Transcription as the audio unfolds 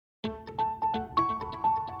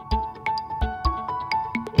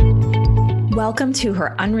Welcome to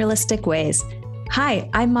Her Unrealistic Ways. Hi,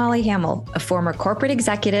 I'm Molly Hamill, a former corporate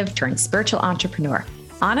executive turned spiritual entrepreneur,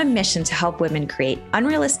 on a mission to help women create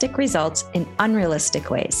unrealistic results in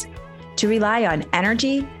unrealistic ways, to rely on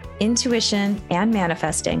energy, intuition, and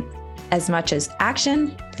manifesting as much as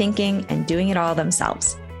action, thinking, and doing it all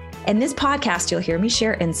themselves. In this podcast, you'll hear me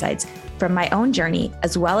share insights from my own journey,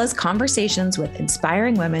 as well as conversations with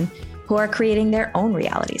inspiring women who are creating their own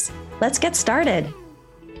realities. Let's get started.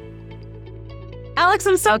 Alex,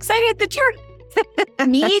 I'm so excited that you're...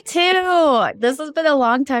 Me too. This has been a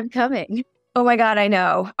long time coming. Oh my God, I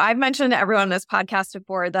know. I've mentioned to everyone on this podcast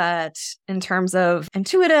before that in terms of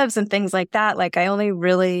intuitives and things like that, like I only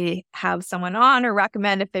really have someone on or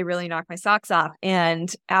recommend if they really knock my socks off.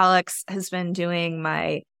 And Alex has been doing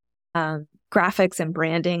my graphics and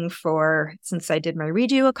branding since I did my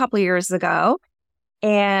redo a couple years ago.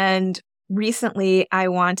 And recently I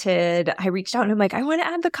reached out and I'm like, I want to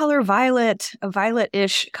add the color violet, a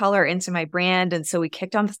violet-ish color into my brand. And so we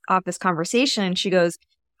kicked off this conversation and she goes,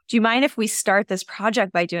 do you mind if we start this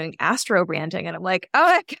project by doing Astrobranding? And I'm like,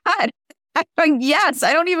 oh my God, yes.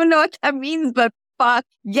 I don't even know what that means, but fuck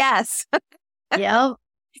yes. Yep.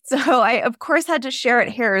 So I, of course, had to share it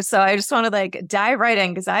here. So I just want to dive right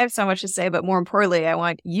in because I have so much to say, but more importantly, I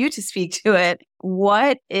want you to speak to it.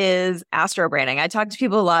 What is Astrobranding? I talk to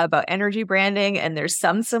people a lot about energy branding and there's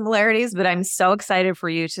some similarities, but I'm so excited for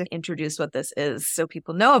you to introduce what this is so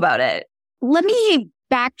people know about it. Let me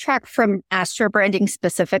backtrack from Astrobranding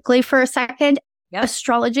specifically for a second. Yep.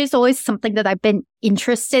 Astrology is always something that I've been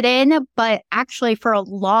interested in, but actually for a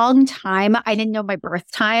long time, I didn't know my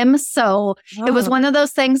birth time. So It was one of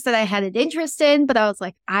those things that I had an interest in, but I was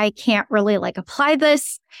like, I can't really apply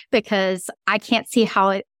this because I can't see how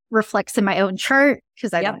it reflects in my own chart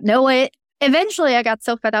because I don't know it. Eventually, I got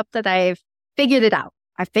so fed up that I figured it out.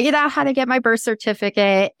 I figured out how to get my birth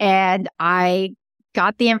certificate and I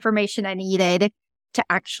got the information I needed to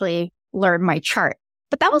actually learn my chart.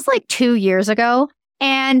 But that was 2 years ago.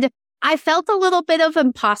 And I felt a little bit of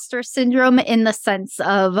imposter syndrome in the sense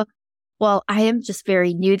of, well, I am just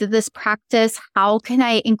very new to this practice. How can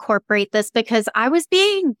I incorporate this? Because I was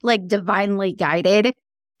being divinely guided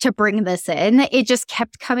to bring this in. It just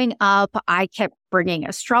kept coming up. I kept bringing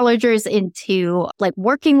astrologers into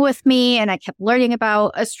working with me and I kept learning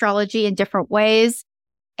about astrology in different ways.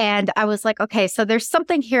 And I was like, okay, so there's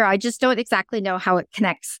something here. I just don't exactly know how it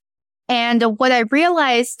connects. And what I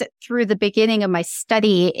realized through the beginning of my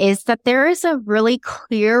study is that there is a really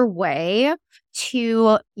clear way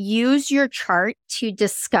to use your chart to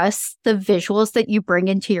discuss the visuals that you bring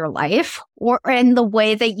into your life and the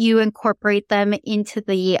way that you incorporate them into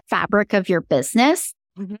the fabric of your business.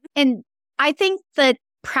 Mm-hmm. And I think the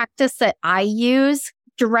practice that I use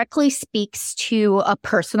directly speaks to a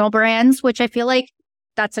personal brands, which I feel like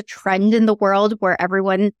that's a trend in the world where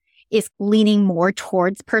everyone is leaning more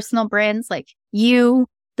towards personal brands. You,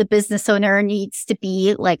 the business owner, needs to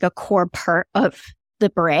be a core part of the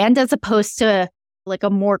brand as opposed to a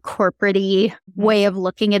more corporate-y way of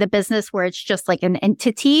looking at a business where it's just an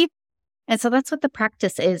entity. And so that's what the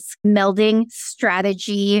practice is, melding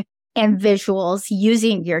strategy and visuals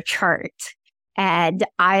using your chart. And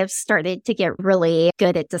I've started to get really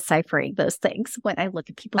good at deciphering those things when I look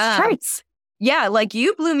at people's charts. Yeah,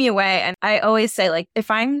 you blew me away. And I always say, if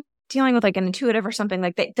I'm dealing with an intuitive or something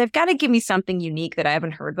they've got to give me something unique that I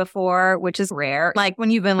haven't heard before, which is rare.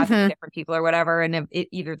 When you've been with different people or whatever, and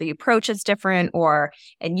either the approach is different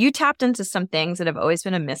and you tapped into some things that have always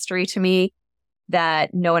been a mystery to me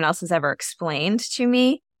that no one else has ever explained to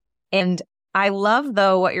me. And I love,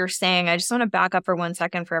 though, what you're saying. I just want to back up for 1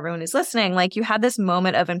 second for everyone who's listening. You had this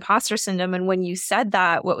moment of imposter syndrome. And when you said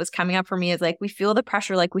that, what was coming up for me is we feel the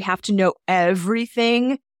pressure, we have to know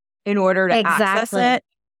everything in order to access it.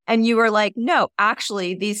 And you were like, no,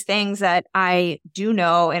 actually, these things that I do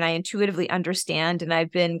know and I intuitively understand and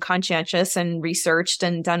I've been conscientious and researched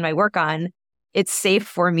and done my work on, it's safe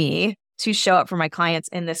for me to show up for my clients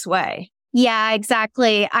in this way. Yeah,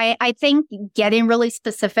 exactly. I think getting really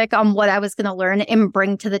specific on what I was going to learn and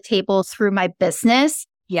bring to the table through my business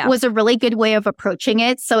was a really good way of approaching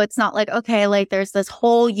it. So it's not okay, there's this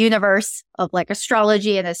whole universe of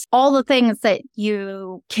astrology and all the things that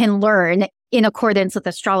you can learn in accordance with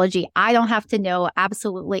astrology. I don't have to know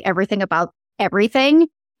absolutely everything about everything.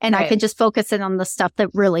 And I can just focus in on the stuff that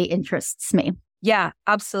really interests me. Yeah,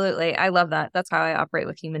 absolutely. I love that. That's how I operate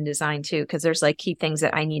with human design too, because there's key things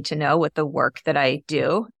that I need to know with the work that I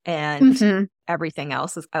do. And everything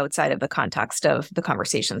else is outside of the context of the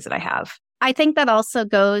conversations that I have. I think that also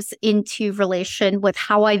goes into relation with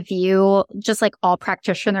how I view just all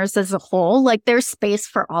practitioners as a whole. There's space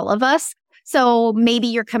for all of us. So maybe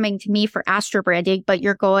you're coming to me for Astrobranding, but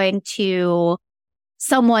you're going to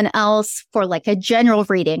someone else for like a general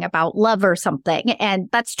reading about love or something. And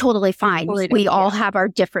that's totally fine. We all have our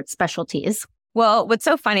different specialties. Well, what's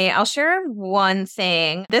so funny, I'll share one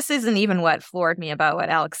thing. This isn't even what floored me about what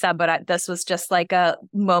Alex said, but this was just like a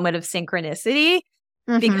moment of synchronicity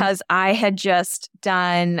because I had just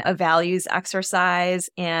done a values exercise.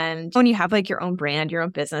 And when you have like your own brand, your own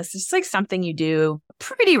business, it's like something you do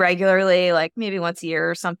pretty regularly, like maybe once a year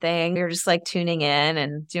or something. You're just like tuning in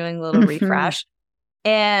and doing a little refresh.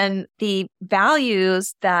 And the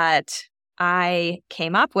values that I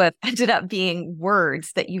came up with ended up being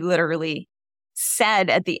words that you literally said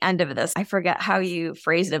at the end of this. I forget how you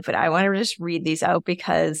phrased it, but I want to just read these out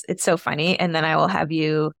because it's so funny. And then I will have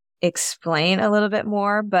you explain a little bit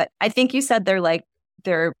more. But I think you said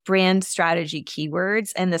they're brand strategy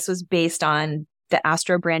keywords. And this was based on the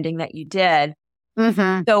Astrobranding that you did.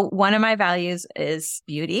 So one of my values is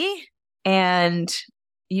beauty. And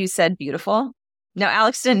you said beautiful. No,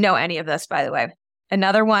 Alex didn't know any of this, by the way.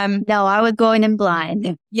 Another one. No, I was going in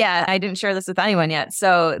blind. Yeah, I didn't share this with anyone yet.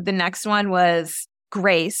 So the next one was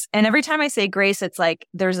grace. And every time I say grace, it's like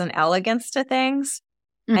there's an elegance to things.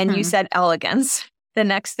 And you said elegance. The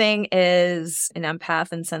next thing is an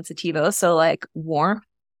empath and sensitivo. So like warmth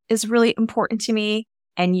is really important to me.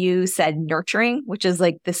 And you said nurturing, which is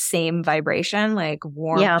like the same vibration, like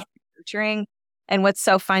warmth, nurturing. And what's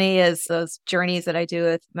so funny is those journeys that I do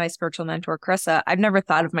with my spiritual mentor, Krissa, I've never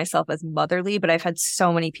thought of myself as motherly, but I've had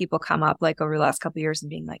so many people come up like over the last couple of years and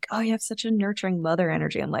being like, oh, you have such a nurturing mother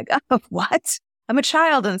energy. I'm like, oh, what? I'm a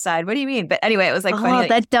child inside. What do you mean? But anyway, it was like funny.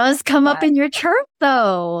 That does come up in your chart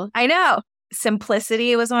though. I know.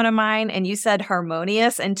 Simplicity was one of mine. And you said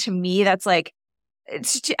harmonious. And to me, that's like,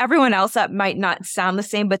 to everyone else that might not sound the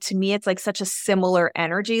same, but to me, it's like such a similar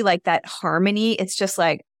energy, like that harmony. It's just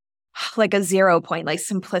like a 0 point, like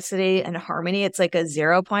simplicity and harmony. It's like a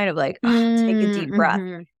 0 point of like, take a deep breath.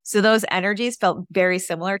 So those energies felt very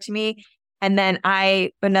similar to me. And then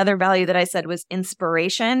another value that I said was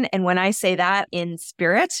inspiration. And when I say that in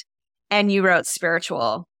spirit, and you wrote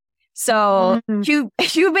spiritual. So you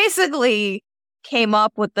basically came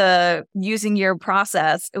up with using your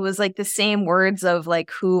process. It was like the same words of like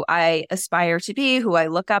who I aspire to be, who I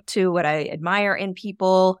look up to, what I admire in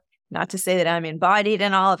people. Not to say that I'm embodied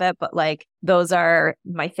in all of it, but like those are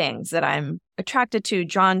my things that I'm attracted to,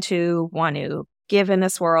 drawn to, want to give in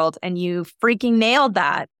this world. And you freaking nailed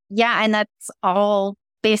that. Yeah. And that's all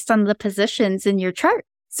based on the positions in your chart.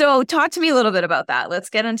 So talk to me a little bit about that. Let's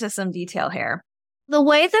get into some detail here. The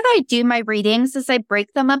way that I do my readings is I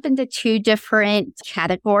break them up into 2 different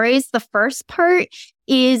categories. The first part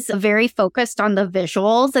is very focused on the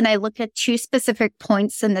visuals, and I look at 2 specific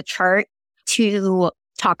points in the chart to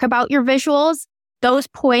talk about your visuals. Those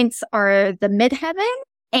points are the midheaven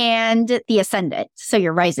and the ascendant, so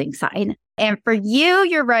your rising sign. And for you,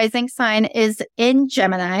 your rising sign is in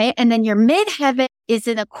Gemini, and then your midheaven is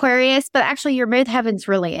in Aquarius. But actually, your midheaven's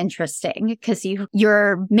really interesting because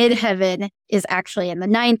your midheaven is actually in the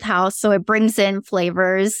 9th house, so it brings in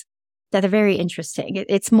flavors that are very interesting.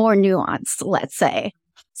 It's more nuanced, let's say.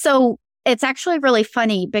 So it's actually really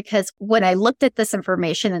funny because when I looked at this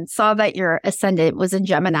information and saw that your ascendant was in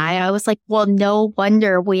Gemini, I was like, well, no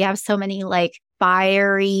wonder we have so many like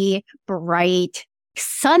fiery, bright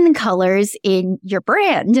sun colors in your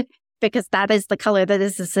brand, because that is the color that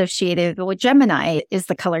is associated with Gemini, is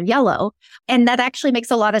the color yellow. And that actually makes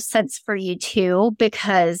a lot of sense for you too,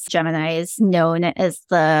 because Gemini is known as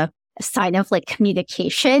the sign of like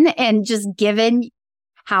communication, and just given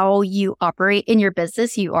how you operate in your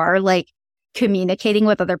business, you are like communicating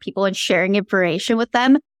with other people and sharing information with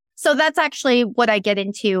them. So that's actually what I get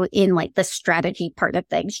into in like the strategy part of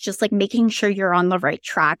things, just like making sure you're on the right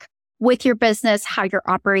track with your business, how you're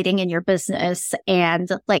operating in your business, and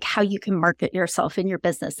like how you can market yourself in your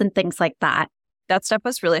business and things like that. That stuff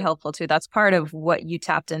was really helpful too. That's part of what you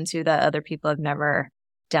tapped into that other people have never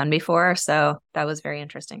done before. So that was very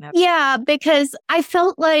interesting. Yeah, because I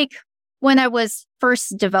felt like when I was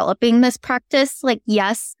first developing this practice, like,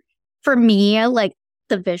 yes, for me, like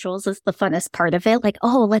the visuals is the funnest part of it. Like,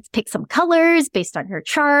 oh, let's pick some colors based on your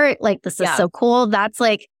chart. Like, this is so cool. That's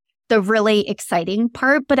like the really exciting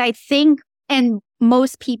part. But I think, and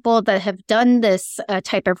most people that have done this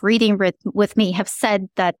type of reading with me have said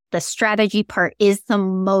that the strategy part is the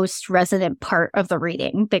most resonant part of the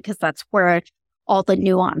reading, because that's where all the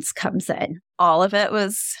nuance comes in. All of it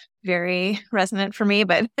was very resonant for me,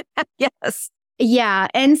 but yes. Yeah.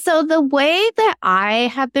 And so the way that I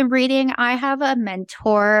have been reading, I have a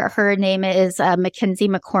mentor. Her name is Mackenzie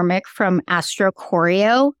McCormick from Astro.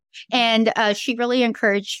 And she really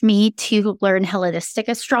encouraged me to learn Hellenistic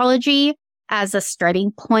astrology as a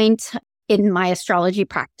starting point in my astrology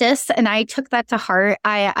practice. And I took that to heart.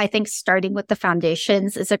 I think starting with the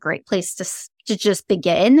foundations is a great place to just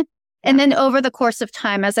begin. And then over the course of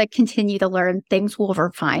time, as I continue to learn, things will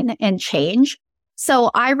refine and change.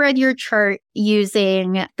 So I read your chart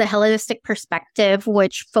using the Hellenistic perspective,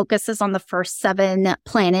 which focuses on the first 7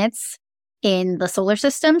 planets in the solar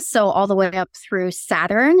system. So all the way up through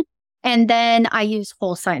Saturn. And then I use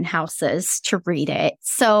whole sign houses to read it.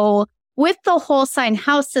 So with the whole sign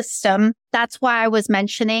house system, that's why I was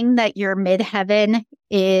mentioning that your midheaven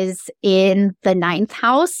is in the 9th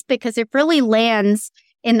house, because it really lands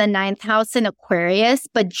in the 9th house in Aquarius.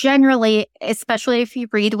 But generally, especially if you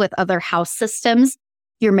read with other house systems,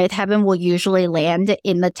 your midheaven will usually land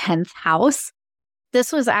in the 10th house.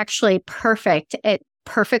 This was actually perfect. It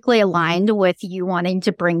perfectly aligned with you wanting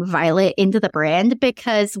to bring Violet into the brand,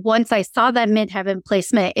 because once I saw that midheaven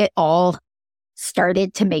placement, it all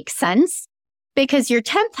started to make sense, because your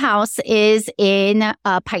 10th house is in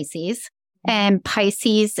Pisces, and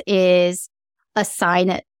Pisces is a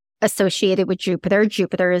sign associated with Jupiter.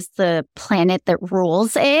 Jupiter is the planet that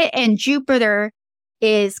rules it, and Jupiter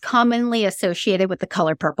is commonly associated with the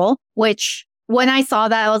color purple, which when I saw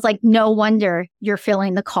that, I was like, no wonder you're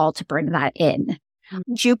feeling the call to bring that in.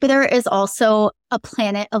 Jupiter is also a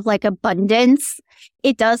planet of like abundance.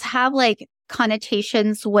 It does have like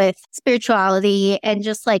connotations with spirituality and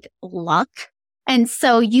just like luck. And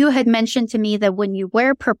so you had mentioned to me that when you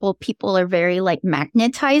wear purple, people are very like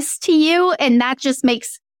magnetized to you. And that just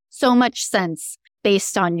makes so much sense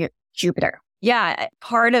based on your Jupiter. Yeah.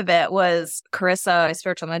 Part of it was Carissa, my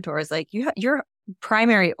spiritual mentor, was like, your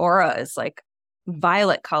primary aura is like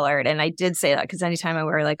violet colored. And I did say that because anytime I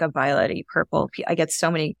wear like a violet-y purple, I get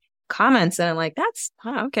so many comments and I'm like, that's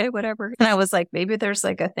okay, whatever. And I was like, maybe there's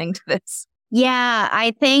like a thing to this. Yeah,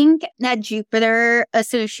 I think that Jupiter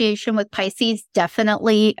association with Pisces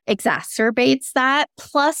definitely exacerbates that.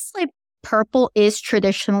 Plus, like, purple is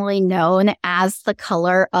traditionally known as the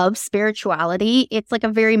color of spirituality. It's like a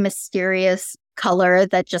very mysterious color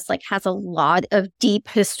that just like has a lot of deep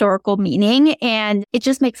historical meaning, and it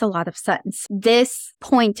just makes a lot of sense. This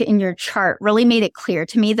point in your chart really made it clear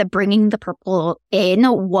to me that bringing the purple in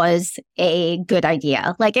was a good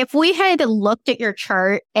idea. Like if we had looked at your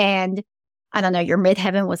chart and I don't know, your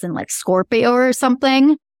midheaven was in like Scorpio or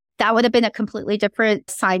something, that would have been a completely different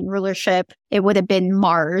sign rulership. It would have been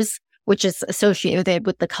Mars, which is associated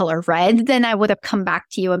with the color red. Then I would have come back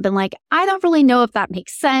to you and been like, I don't really know if that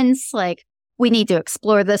makes sense. Like, we need to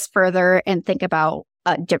explore this further and think about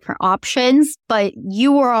different options. But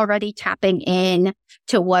you were already tapping in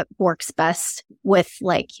to what works best with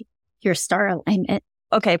like your star alignment.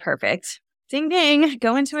 Okay, perfect. Ding, ding.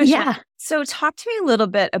 Go into it. Yeah. So talk to me a little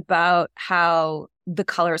bit about how the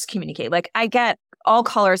colors communicate. Like I get all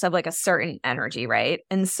colors have like a certain energy, right?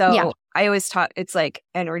 And so I always talk, it's like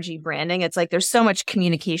energy branding. It's like there's so much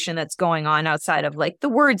communication that's going on outside of like the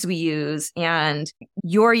words we use, and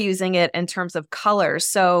you're using it in terms of colors.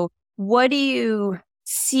 So what do you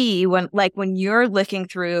see when you're looking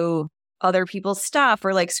through other people's stuff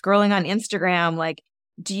or like scrolling on Instagram? Like,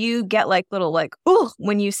 do you get like little like, oh,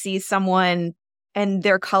 when you see someone and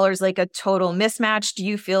their color's like a total mismatch? Do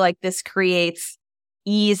you feel like this creates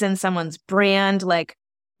ease in someone's brand? Like,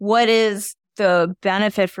 what is the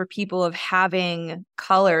benefit for people of having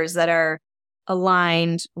colors that are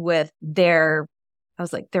aligned with their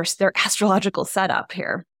astrological setup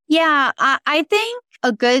here? Yeah, I think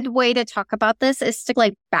a good way to talk about this is to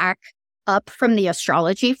like back up from the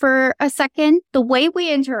astrology for a second. The way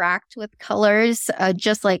we interact with colors,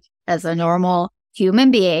 just like as a normal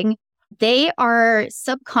human being, they are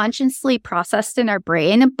subconsciously processed in our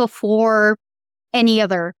brain before any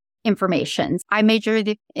other information. I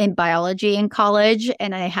majored in biology in college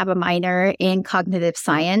and I have a minor in cognitive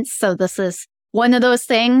science. So this is one of those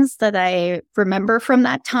things that I remember from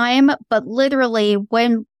that time. But literally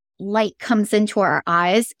when light comes into our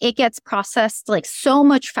eyes, it gets processed like so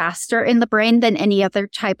much faster in the brain than any other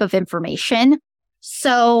type of information.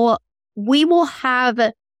 So we will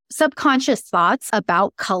have subconscious thoughts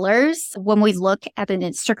about colors when we look at an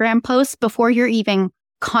Instagram post before you're even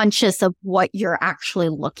conscious of what you're actually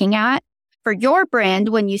looking at. For your brand,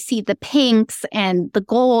 when you see the pinks and the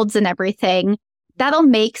golds and everything, that'll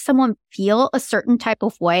make someone feel a certain type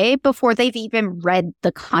of way before they've even read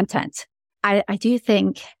the content. I do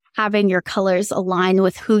think having your colors align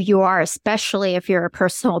with who you are, especially if you're a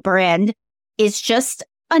personal brand, is just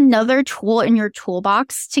another tool in your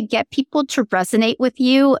toolbox to get people to resonate with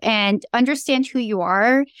you and understand who you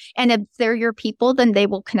are. And if they're your people, then they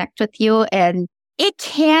will connect with you. And it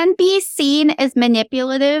can be seen as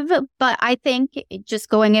manipulative, but I think just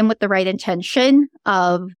going in with the right intention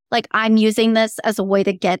of like, I'm using this as a way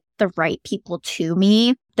to get the right people to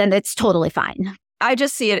me, then it's totally fine. I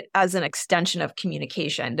just see it as an extension of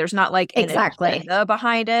communication. There's not like an Exactly. agenda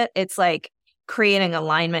behind it. It's like creating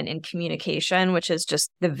alignment in communication, which is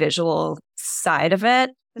just the visual side of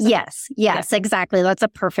it. Yes, exactly. That's a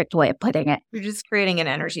perfect way of putting it. You're just creating an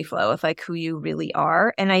energy flow with like who you really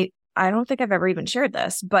are. And I don't think I've ever even shared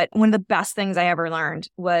this, but one of the best things I ever learned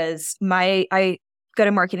was I got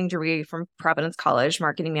a marketing degree from Providence College,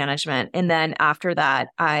 marketing management. And then after that,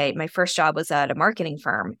 my first job was at a marketing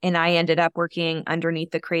firm, and I ended up working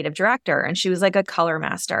underneath the creative director, and she was like a color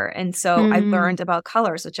master. And so I learned about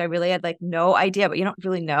colors, which I really had like no idea, but you don't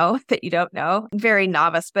really know that you don't know. Very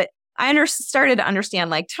novice, but I started to understand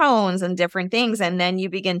like tones and different things. And then you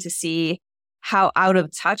begin to see how out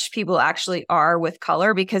of touch people actually are with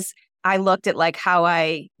color, because I looked at like how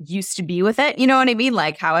I used to be with it. You know what I mean?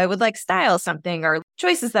 Like how I would like style something or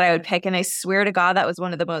choices that I would pick. And I swear to God, that was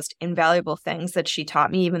one of the most invaluable things that she taught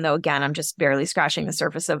me, even though, again, I'm just barely scratching the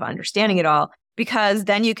surface of understanding it all, because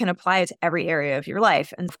then you can apply it to every area of your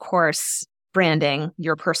life. And of course, branding,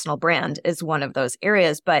 your personal brand is one of those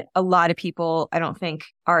areas. But a lot of people, I don't think,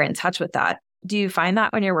 are in touch with that. Do you find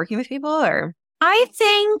that when you're working with people, or? I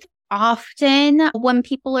think often when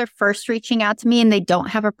people are first reaching out to me and they don't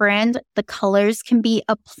have a brand, the colors can be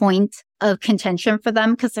a point of contention for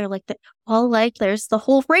them, because they're like, well, like there's the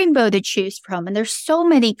whole rainbow to choose from and there's so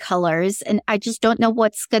many colors, and I just don't know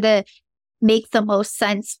what's going to make the most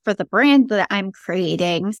sense for the brand that I'm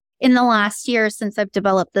creating. In the last year, since I've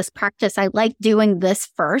developed this practice, I like doing this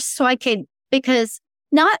first so I could, because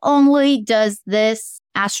not only does this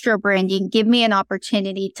Astrobranding give me an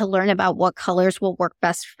opportunity to learn about what colors will work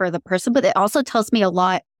best for the person, but it also tells me a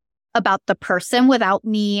lot about the person without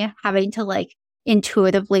me having to like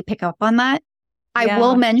intuitively pick up on that. I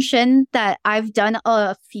will mention that I've done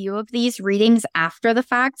a few of these readings after the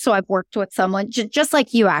fact. So I've worked with someone just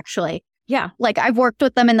like you, actually. Yeah. Like I've worked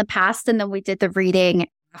with them in the past, and then we did the reading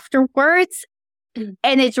afterwards.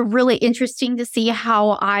 And it's really interesting to see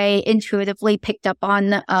how I intuitively picked up on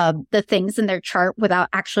the things in their chart without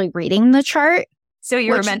actually reading the chart. So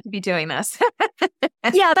you were meant to be doing this.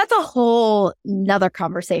 Yeah, that's a whole nother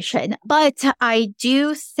conversation. But I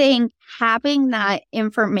do think having that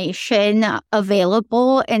information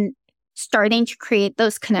available and starting to create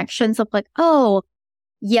those connections of like, oh,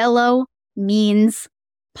 yellow means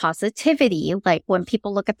positivity. Like when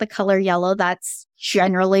people look at the color yellow, that's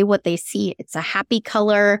generally what they see. It's a happy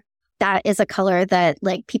color. That is a color that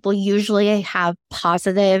like people usually have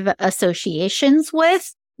positive associations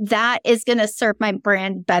with. That is going to serve my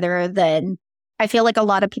brand better than, I feel like a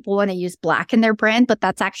lot of people want to use black in their brand, but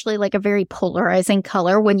that's actually like a very polarizing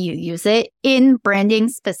color when you use it in branding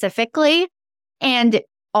specifically. And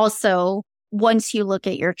also, once you look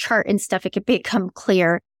at your chart and stuff, it can become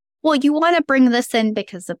clear, well, you want to bring this in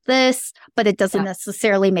because of this, but it doesn't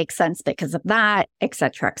necessarily make sense because of that, et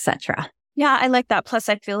cetera, et cetera. Yeah, I like that. Plus,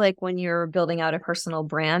 I feel like when you're building out a personal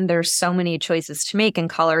brand, there's so many choices to make, and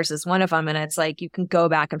colors is one of them. And it's like you can go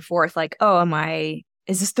back and forth like, oh,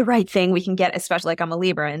 is this the right thing we can get? Especially like I'm a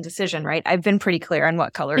Libra, indecision, right? I've been pretty clear on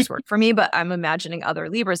what colors work for me, but I'm imagining other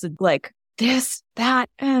Libras like this, that.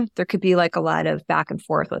 There could be like a lot of back and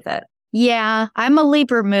forth with it. Yeah, I'm a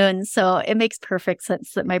Libra moon, so it makes perfect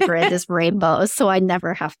sense that my brand is rainbow, so I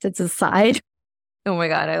never have to decide. Oh my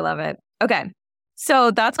God, I love it. Okay.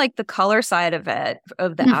 So that's like the color side of it,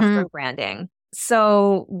 of the Astro branding.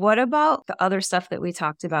 So what about the other stuff that we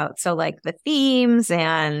talked about? So like the themes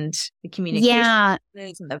and the communication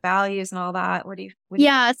and the values and all that.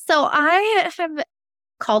 So I have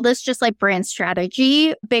called this just like brand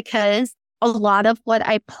strategy, because a lot of what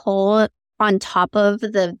I pull on top of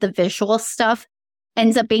the visual stuff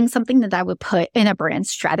ends up being something that I would put in a brand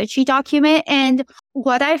strategy document. And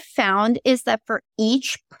what I found is that for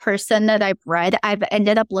each person that I've read, I've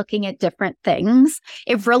ended up looking at different things.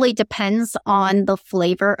 It really depends on the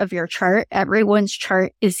flavor of your chart. Everyone's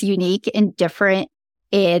chart is unique and different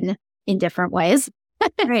in different ways.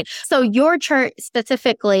 Right. So your chart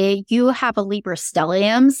specifically, you have a Libra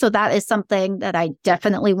stellium. So that is something that I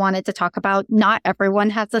definitely wanted to talk about. Not everyone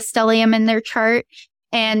has a stellium in their chart.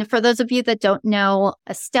 And for those of you that don't know,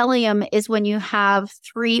 a stellium is when you have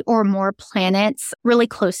 3 or more planets really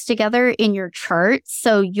close together in your chart.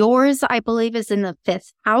 So yours, I believe, is in the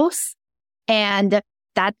 5th house. And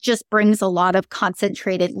that just brings a lot of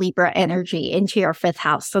concentrated Libra energy into your fifth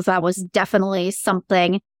house. So that was definitely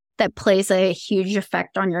something that plays a huge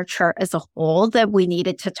effect on your chart as a whole that we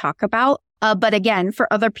needed to talk about. But again,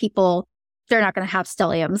 for other people, they're not going to have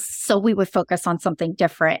stelliums. So we would focus on something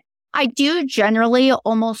different. I do generally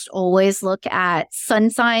almost always look at sun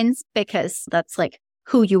signs because that's like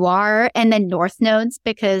who you are. And then north nodes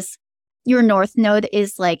because your north node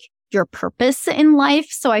is like your purpose in life.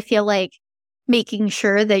 So I feel like making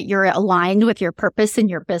sure that you're aligned with your purpose in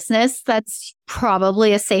your business, that's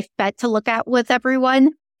probably a safe bet to look at with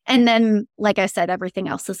everyone. And then, like I said, everything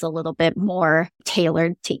else is a little bit more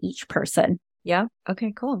tailored to each person. Yeah.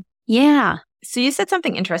 Okay, cool. Yeah. So you said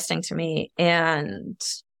something interesting to me, and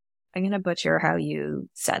I'm going to butcher how you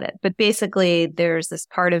said it. But basically, there's this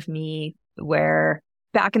part of me where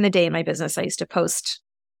back in the day in my business, I used to post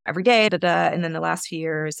every day, and then the last few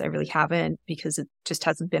years, I really haven't because it just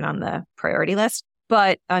hasn't been on the priority list.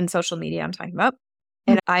 But on social media, I'm talking about.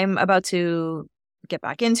 And I'm about to get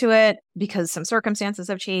back into it because some circumstances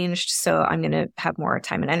have changed. So I'm going to have more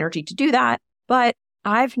time and energy to do that. But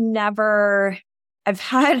I've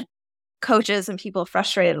had coaches and people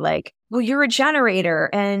frustrated like, well, you're a generator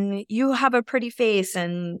and you have a pretty face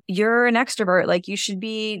and you're an extrovert. Like you should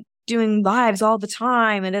be doing lives all the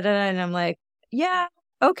time. And I'm like, yeah,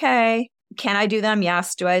 okay. Can I do them?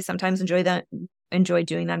 Yes. Do I sometimes enjoy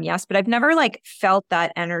doing them? Yes. But I've never like felt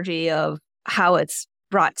that energy of how it's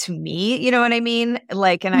brought to me. You know what I mean?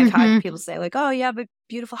 Like, and I've had people say like, oh, you have a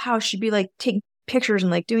beautiful house. Should be like taking pictures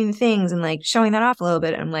and like doing things and like showing that off a little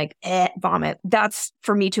bit. And I'm like, vomit. That's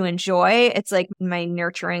for me to enjoy. It's like my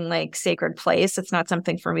nurturing, like sacred place. It's not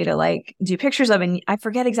something for me to like do pictures of. And I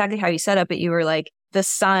forget exactly how you said it, but you were like the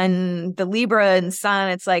sun, the Libra and sun.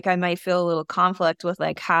 It's like, I might feel a little conflict with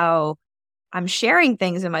like how I'm sharing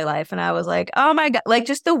things in my life. And I was like, oh my God, like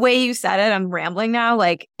just the way you said it, I'm rambling now,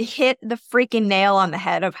 like hit the freaking nail on the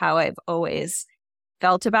head of how I've always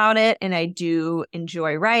felt about it. And I do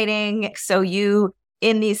enjoy writing. So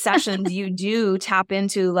in these sessions, you do tap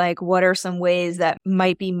into like, what are some ways that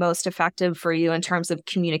might be most effective for you in terms of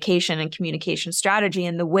communication and communication strategy.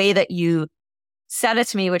 And the way that you said it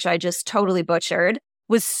to me, which I just totally butchered,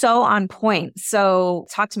 was so on point. So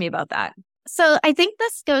talk to me about that. So I think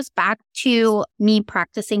this goes back to me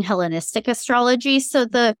practicing Hellenistic astrology. So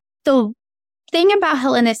the thing about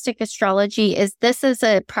Hellenistic astrology is this is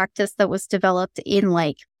a practice that was developed in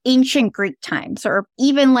like ancient Greek times, or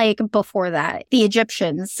even like before that. The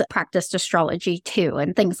Egyptians practiced astrology too,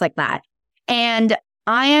 and things like that. And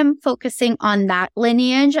I am focusing on that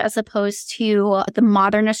lineage as opposed to the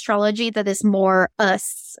modern astrology that is more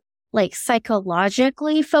like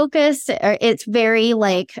psychologically focused. It's very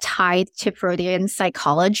like tied to Freudian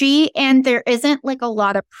psychology. And there isn't like a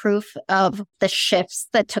lot of proof of the shifts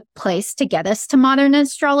that took place to get us to modern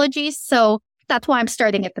astrology. So that's why I'm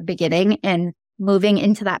starting at the beginning and moving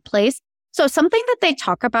into that place. So something that they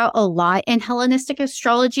talk about a lot in Hellenistic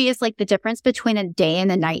astrology is like the difference between a day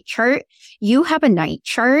and a night chart. You have a night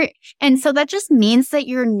chart. And so that just means that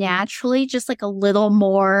you're naturally just like a little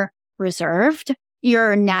more reserved.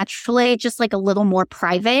 You're naturally just like a little more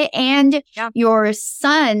private, and your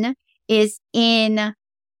sun is in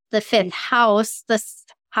the fifth house, the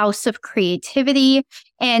house of creativity,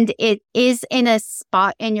 and it is in a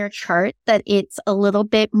spot in your chart that it's a little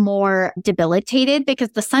bit more debilitated because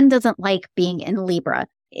the sun doesn't like being in Libra.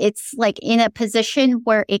 It's like in a position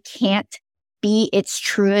where it can't be its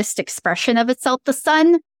truest expression of itself. The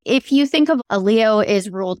sun, if you think of a Leo,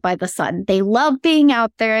 is ruled by the sun. They love being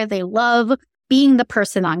out there. They love being the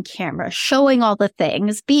person on camera, showing all the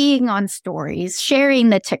things, being on stories, sharing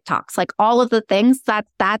the TikToks, like all of the things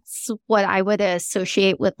that's what I would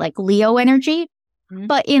associate with like Leo energy. Mm-hmm.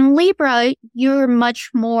 But in Libra, you're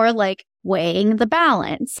much more like weighing the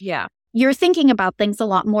balance. Yeah. You're thinking about things a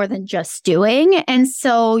lot more than just doing. And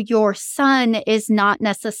so your sun is not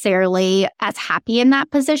necessarily as happy in that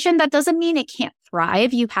position. That doesn't mean it can't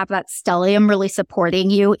thrive. You have that stellium really supporting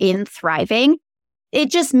you in thriving. It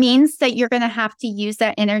just means that you're going to have to use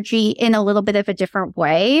that energy in a little bit of a different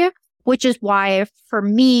way, which is why for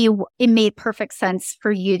me, it made perfect sense for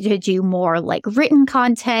you to do more like written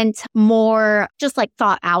content, more just like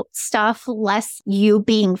thought out stuff, less you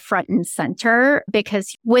being front and center,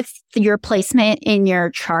 because with your placement in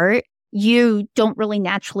your chart, you don't really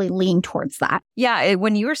naturally lean towards that. Yeah.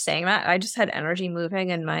 When you were saying that, I just had energy moving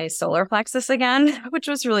in my solar plexus again, which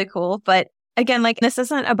was really cool. But again, like this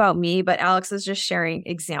isn't about me, but Alex is just sharing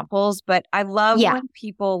examples. But I love when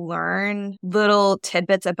people learn little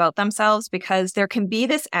tidbits about themselves, because there can be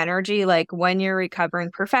this energy, like when you're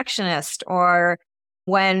recovering perfectionist, or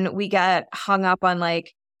when we get hung up on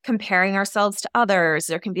like comparing ourselves to others.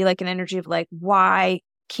 There can be like an energy of like, why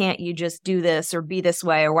can't you just do this or be this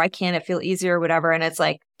way? Or why can't it feel easier or whatever? And it's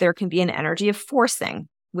like, there can be an energy of forcing,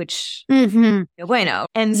 which no bueno.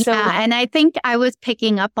 And so, and I think I was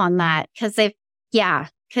picking up on that because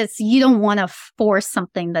because you don't want to force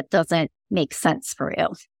something that doesn't make sense for you.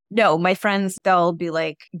 No, my friends, they'll be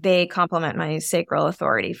like, they compliment my sacral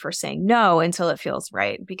authority for saying no until it feels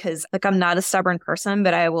right. Because like, I'm not a stubborn person,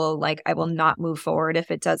 but I will not move forward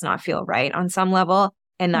if it does not feel right on some level.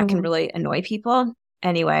 And that can really annoy people.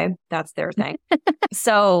 Anyway, that's their thing.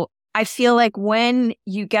 So I feel like when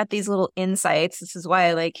you get these little insights, this is why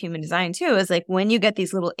I like human design too, is like when you get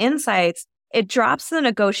these little insights, it drops the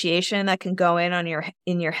negotiation that can go in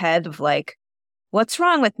your head of like, what's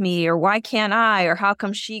wrong with me? Or why can't I? Or how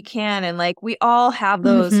come she can? And like, we all have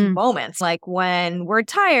those moments, like when we're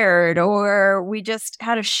tired or we just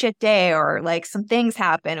had a shit day or like some things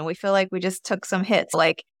happen and we feel like we just took some hits.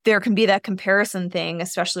 Like there can be that comparison thing,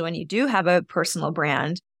 especially when you do have a personal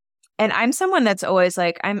brand. And I'm someone that's always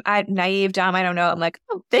like, I'm naive, dumb, I don't know. I'm like,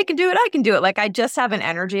 oh, they can do it, I can do it. Like I just have an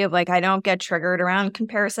energy of like, I don't get triggered around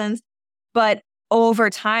comparisons. But over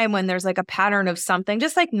time, when there's like a pattern of something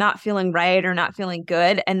just like not feeling right or not feeling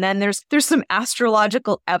good, and then there's some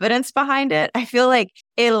astrological evidence behind it, I feel like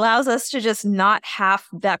it allows us to just not have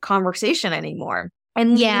that conversation anymore.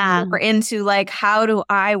 And we're into like, how do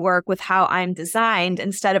I work with how I'm designed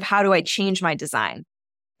instead of how do I change my design?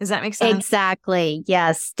 Does that make sense? Exactly.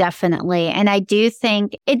 Yes, definitely. And I do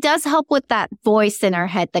think it does help with that voice in our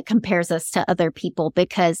head that compares us to other people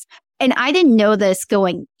because, and I didn't know this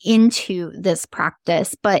going into this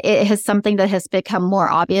practice, but it is something that has become more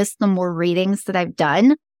obvious the more readings that I've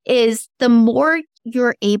done, is the more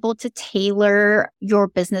you're able to tailor your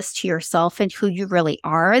business to yourself and who you really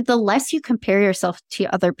are, the less you compare yourself to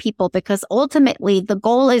other people, because ultimately the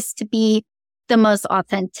goal is to be the most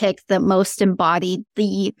authentic, the most embodied,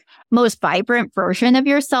 the most vibrant version of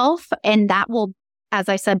yourself. And that will, as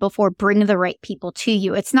I said before, bring the right people to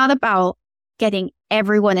you. It's not about getting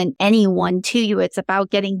everyone and anyone to you. It's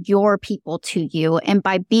about getting your people to you. And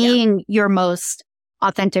by being your most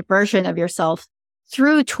authentic version of yourself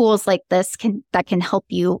through tools like this that can help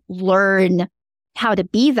you learn how to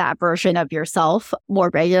be that version of yourself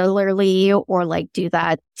more regularly or like do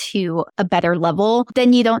that to a better level,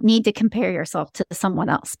 then you don't need to compare yourself to someone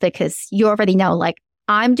else because you already know, like,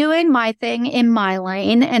 I'm doing my thing in my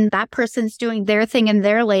lane and that person's doing their thing in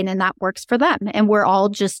their lane and that works for them. And we're all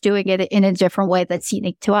just doing it in a different way that's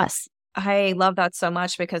unique to us. I love that so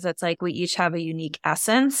much because it's like we each have a unique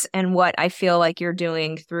essence. And what I feel like you're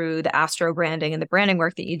doing through the Astrobranding and the branding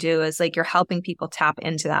work that you do is like you're helping people tap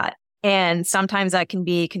into that. And sometimes that can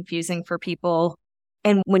be confusing for people.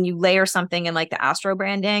 And when you layer something in like the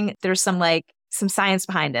Astrobranding, there's some science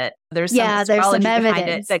behind it. There's some astrology behind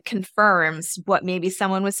it that confirms what maybe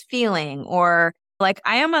someone was feeling. Or like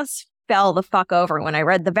I almost fell the fuck over when I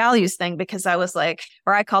read the values thing because I was like,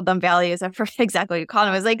 or I called them values. I forget exactly what you called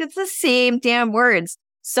them. I was like, it's the same damn words.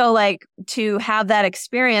 So like to have that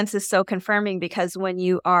experience is so confirming because when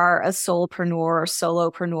you are a soulpreneur or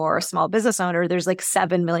solopreneur or small business owner, there's like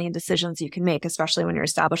 7 million decisions you can make, especially when you're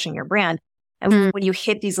establishing your brand. And when you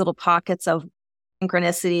hit these little pockets of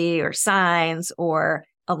synchronicity or signs or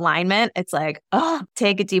alignment, it's like, oh,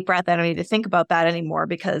 take a deep breath. I don't need to think about that anymore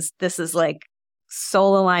because this is like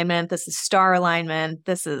soul alignment. This is star alignment.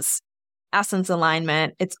 This is essence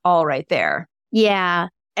alignment. It's all right there. Yeah.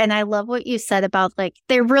 And I love what you said about like,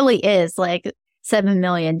 there really is like 7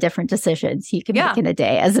 million different decisions you can make in a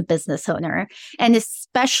day as a business owner. And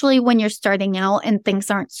especially when you're starting out and things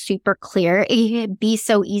aren't super clear, it can be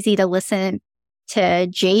so easy to listen to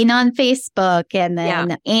Jane on Facebook and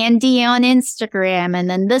then Andy on Instagram and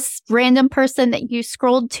then this random person that you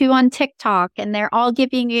scrolled to on TikTok. And they're all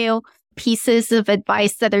giving you pieces of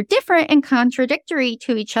advice that are different and contradictory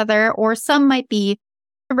to each other, or some might be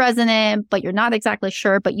resonant, but you're not exactly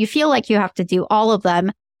sure, but you feel like you have to do all of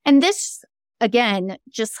them. And this, again,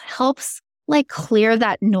 just helps like clear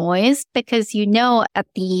that noise because you know at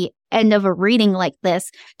the end of a reading like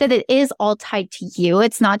this that it is all tied to you.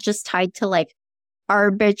 It's not just tied to like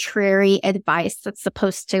arbitrary advice that's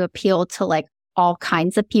supposed to appeal to like all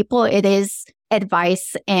kinds of people. It is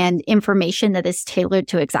advice and information that is tailored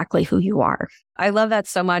to exactly who you are. I love that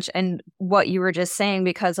so much. And what you were just saying,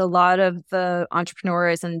 because a lot of the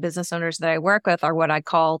entrepreneurs and business owners that I work with are what I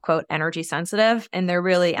call, quote, energy sensitive. And they're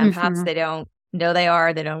really empaths. They don't know they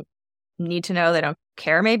are. They don't need to know. They don't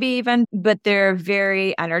care maybe even, but they're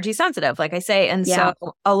very energy sensitive, like I say. And so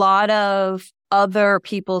a lot of other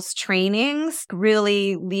people's trainings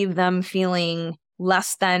really leave them feeling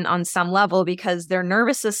less than on some level because their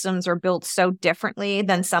nervous systems are built so differently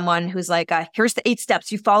than someone who's like, here's the 8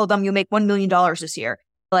 steps, you follow them, you'll make $1 million this year.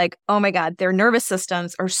 Like, oh my God, their nervous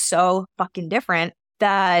systems are so fucking different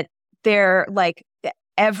that they're like,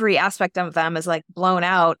 every aspect of them is like blown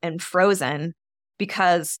out and frozen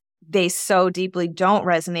because they so deeply don't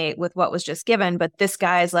resonate with what was just given. But this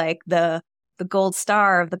guy's like the gold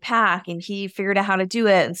star of the pack and he figured out how to do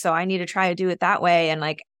it. And so I need to try to do it that way. And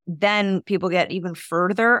like, then people get even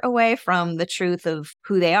further away from the truth of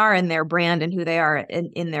who they are in their brand and who they are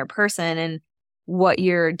in their person. And what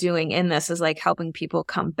you're doing in this is like helping people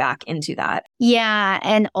come back into that. Yeah.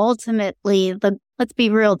 And ultimately, let's be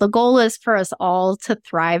real, the goal is for us all to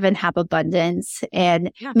thrive and have abundance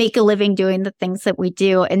and make a living doing the things that we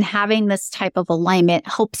do. And having this type of alignment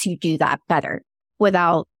helps you do that better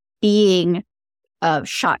without being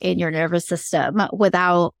shot in your nervous system,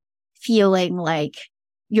 without feeling like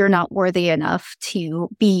you're not worthy enough to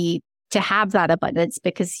have that abundance,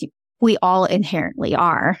 because we all inherently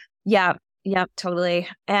are. Yeah. Yep, totally.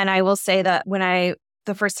 And I will say that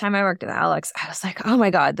the first time I worked with Alex, I was like, oh my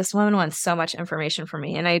God, this woman wants so much information from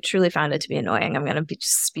me. And I truly found it to be annoying. I'm going to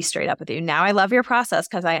just be straight up with you. Now I love your process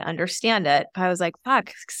because I understand it. But I was like,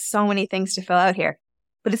 fuck, so many things to fill out here.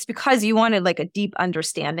 But it's because you wanted like a deep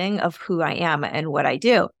understanding of who I am and what I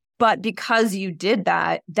do. But because you did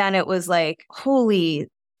that, then it was like, holy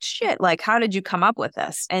shit, like, how did you come up with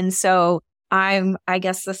this? And so I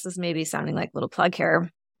guess this is maybe sounding like a little plug here,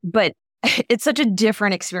 but it's such a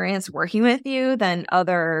different experience working with you than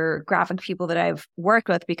other graphic people that I've worked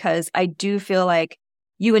with, because I do feel like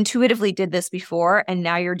you intuitively did this before and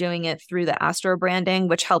now you're doing it through the Astrobranding,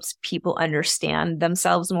 which helps people understand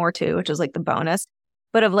themselves more too, which is like the bonus,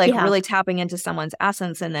 but of like really tapping into someone's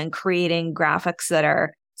essence and then creating graphics that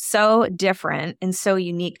are so different and so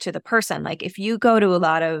unique to the person. Like if you go to a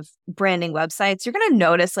lot of branding websites, you're going to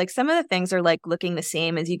notice like some of the things are like looking the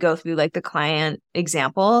same as you go through like the client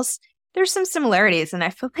examples. There's some similarities. And I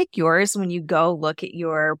feel like yours, when you go look at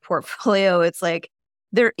your portfolio, it's like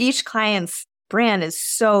each client's brand is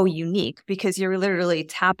so unique because you're literally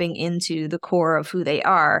tapping into the core of who they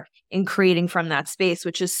are and creating from that space,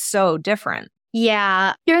 which is so different.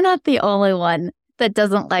 Yeah, you're not the only one that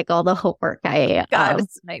doesn't like all the homework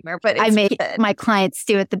it's a nightmare, but I make my clients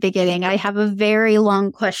do at the beginning. I have a very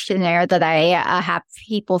long questionnaire that I have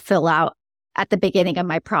people fill out at the beginning of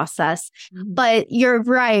my process. Mm-hmm. But you're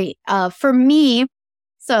right. For me,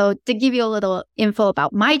 so to give you a little info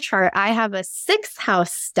about my chart, I have a 6th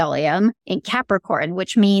house stellium in Capricorn,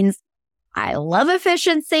 which means I love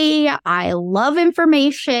efficiency. I love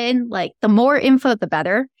information. Like the more info, the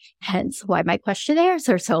better. Hence why my questionnaires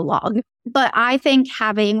are so long. But I think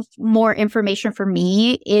having more information for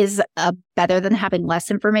me is better than having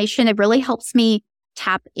less information. It really helps me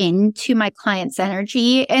tap into my client's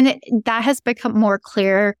energy. And that has become more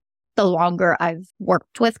clear the longer I've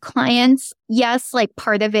worked with clients. Yes, like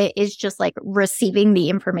part of it is just like receiving the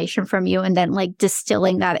information from you and then like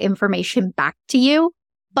distilling that information back to you.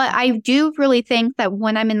 But I do really think that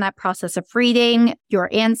when I'm in that process of reading your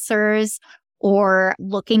answers or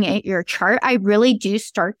looking at your chart, I really do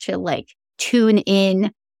start to like tune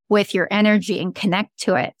in with your energy and connect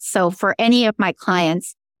to it. So for any of my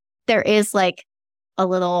clients, there is like a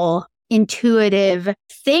little intuitive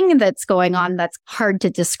thing that's going on that's hard to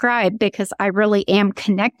describe because I really am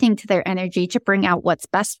connecting to their energy to bring out what's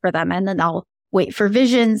best for them. And then I'll wait for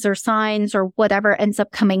visions or signs or whatever ends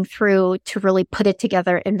up coming through to really put it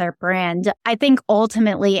together in their brand. I think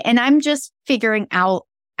ultimately, and I'm just figuring out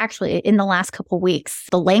actually in the last couple of weeks,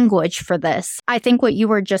 the language for this. I think what you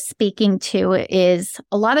were just speaking to is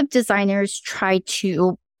a lot of designers try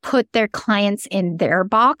to put their clients in their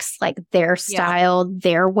box, like their style,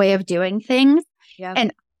 their way of doing things. Yeah.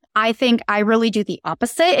 And I think I really do the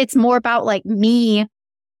opposite. It's more about like me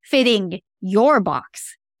fitting your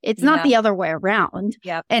box. It's not the other way around.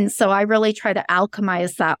 Yep. And so I really try to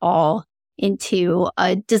alchemize that all into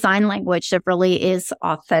a design language that really is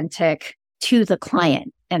authentic to the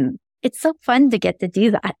client. And it's so fun to get to do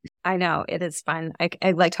that. I know. It is fun.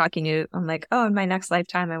 I like talking to you. I'm like, oh, in my next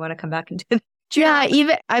lifetime, I want to come back and do that. Yeah,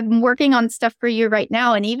 even I'm working on stuff for you right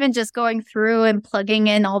now. And even just going through and plugging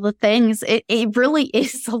in all the things, it really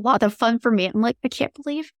is a lot of fun for me. I'm like, I can't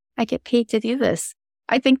believe I get paid to do this.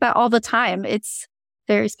 I think that all the time. It's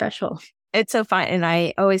very special. It's so fun. And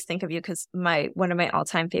I always think of you because one of my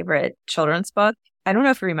all-time favorite children's book, I don't know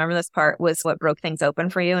if you remember this part, was what broke things open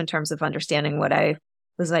for you in terms of understanding what I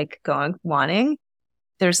was like wanting.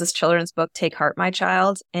 There's this children's book, Take Heart, My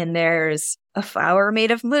Child. And there's a flower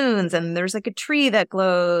made of moons and there's like a tree that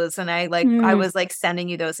glows. And I was like sending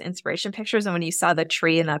you those inspiration pictures. And when you saw the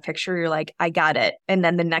tree in that picture, you're like, I got it. And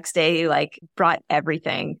then the next day you like brought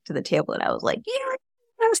everything to the table. And I was like,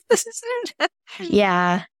 yes, this is it.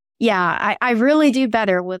 Yeah. Yeah. I really do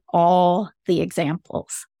better with all the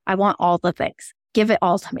examples. I want all the things. Give it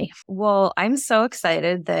all to me. Well, I'm so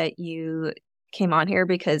excited that you came on here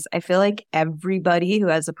because I feel like everybody who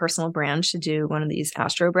has a personal brand should do one of these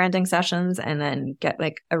Astrobranding sessions and then get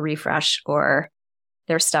like a refresh or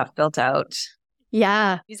their stuff built out.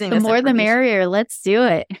 Yeah. The more the merrier. Let's do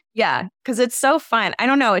it. Yeah. Because it's so fun. I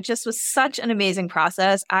don't know. It just was such an amazing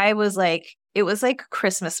process. It was like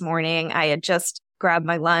Christmas morning. I had just grabbed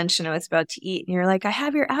my lunch and I was about to eat. And you're like, I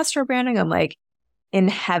have your Astrobranding. I'm like in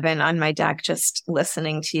heaven on my deck, just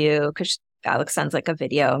listening to you because Alex sends like a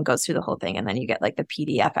video and goes through the whole thing. And then you get like the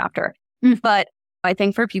PDF after. But I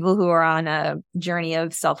think for people who are on a journey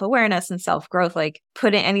of self-awareness and self-growth, like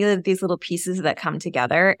putting any of these little pieces that come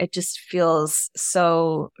together, it just feels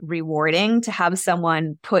so rewarding to have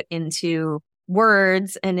someone put into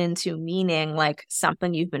words and into meaning, like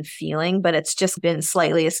something you've been feeling, but it's just been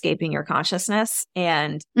slightly escaping your consciousness.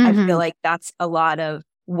 And I feel like that's a lot of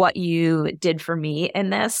what you did for me in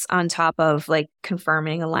this, on top of like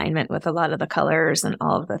confirming alignment with a lot of the colors and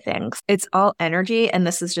all of the things. It's all energy. And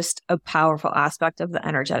this is just a powerful aspect of the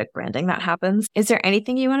energetic branding that happens. Is there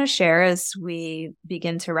anything you want to share as we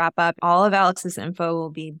begin to wrap up? All of Alex's info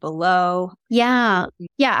will be below. Yeah,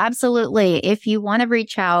 absolutely. If you want to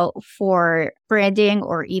reach out for branding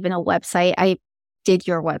or even a website, I did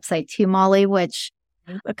your website too, Molly, which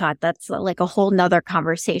God, that's like a whole nother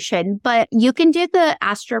conversation. But you can do the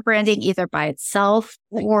Astrobranding either by itself,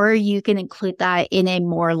 or you can include that in a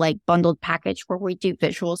more like bundled package where we do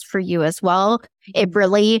visuals for you as well. It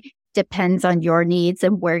really depends on your needs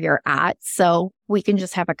and where you're at. So we can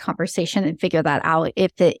just have a conversation and figure that out.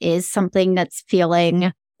 If it is something that's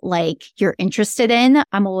feeling like you're interested in,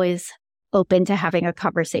 I'm always open to having a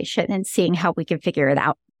conversation and seeing how we can figure it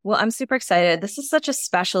out. Well, I'm super excited. This is such a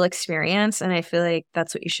special experience. And I feel like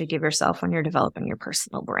that's what you should give yourself when you're developing your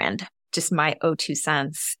personal brand. Just my 2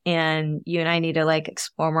 cents. And you and I need to like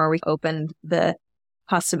explore more. We opened the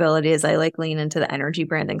possibilities. I like lean into the energy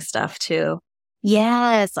branding stuff too.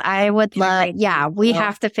 Yes, I would love. Yeah, we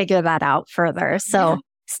have to figure that out further. So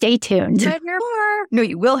stay tuned. Hear more. No,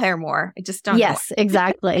 you will hear more. I just don't. Yes,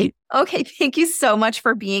 exactly. Okay. Thank you so much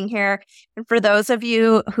for being here. And for those of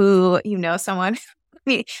you who, someone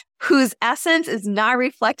whose essence is not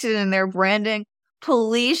reflected in their branding,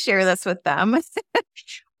 please share this with them.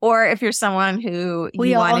 Or if you're someone who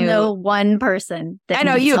we all know one person that I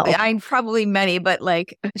know you, help. I'm probably many, but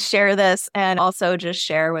like share this and also just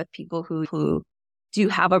share with people who do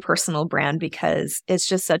have a personal brand, because it's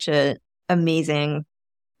just such a amazing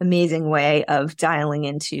way of dialing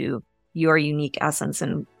into your unique essence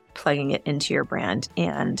and plugging it into your brand.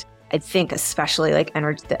 And I think especially like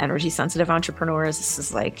the energy sensitive entrepreneurs, this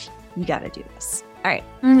is like, you got to do this. All right.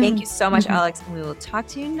 Thank you so much, Alex. And we will talk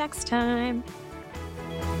to you next time.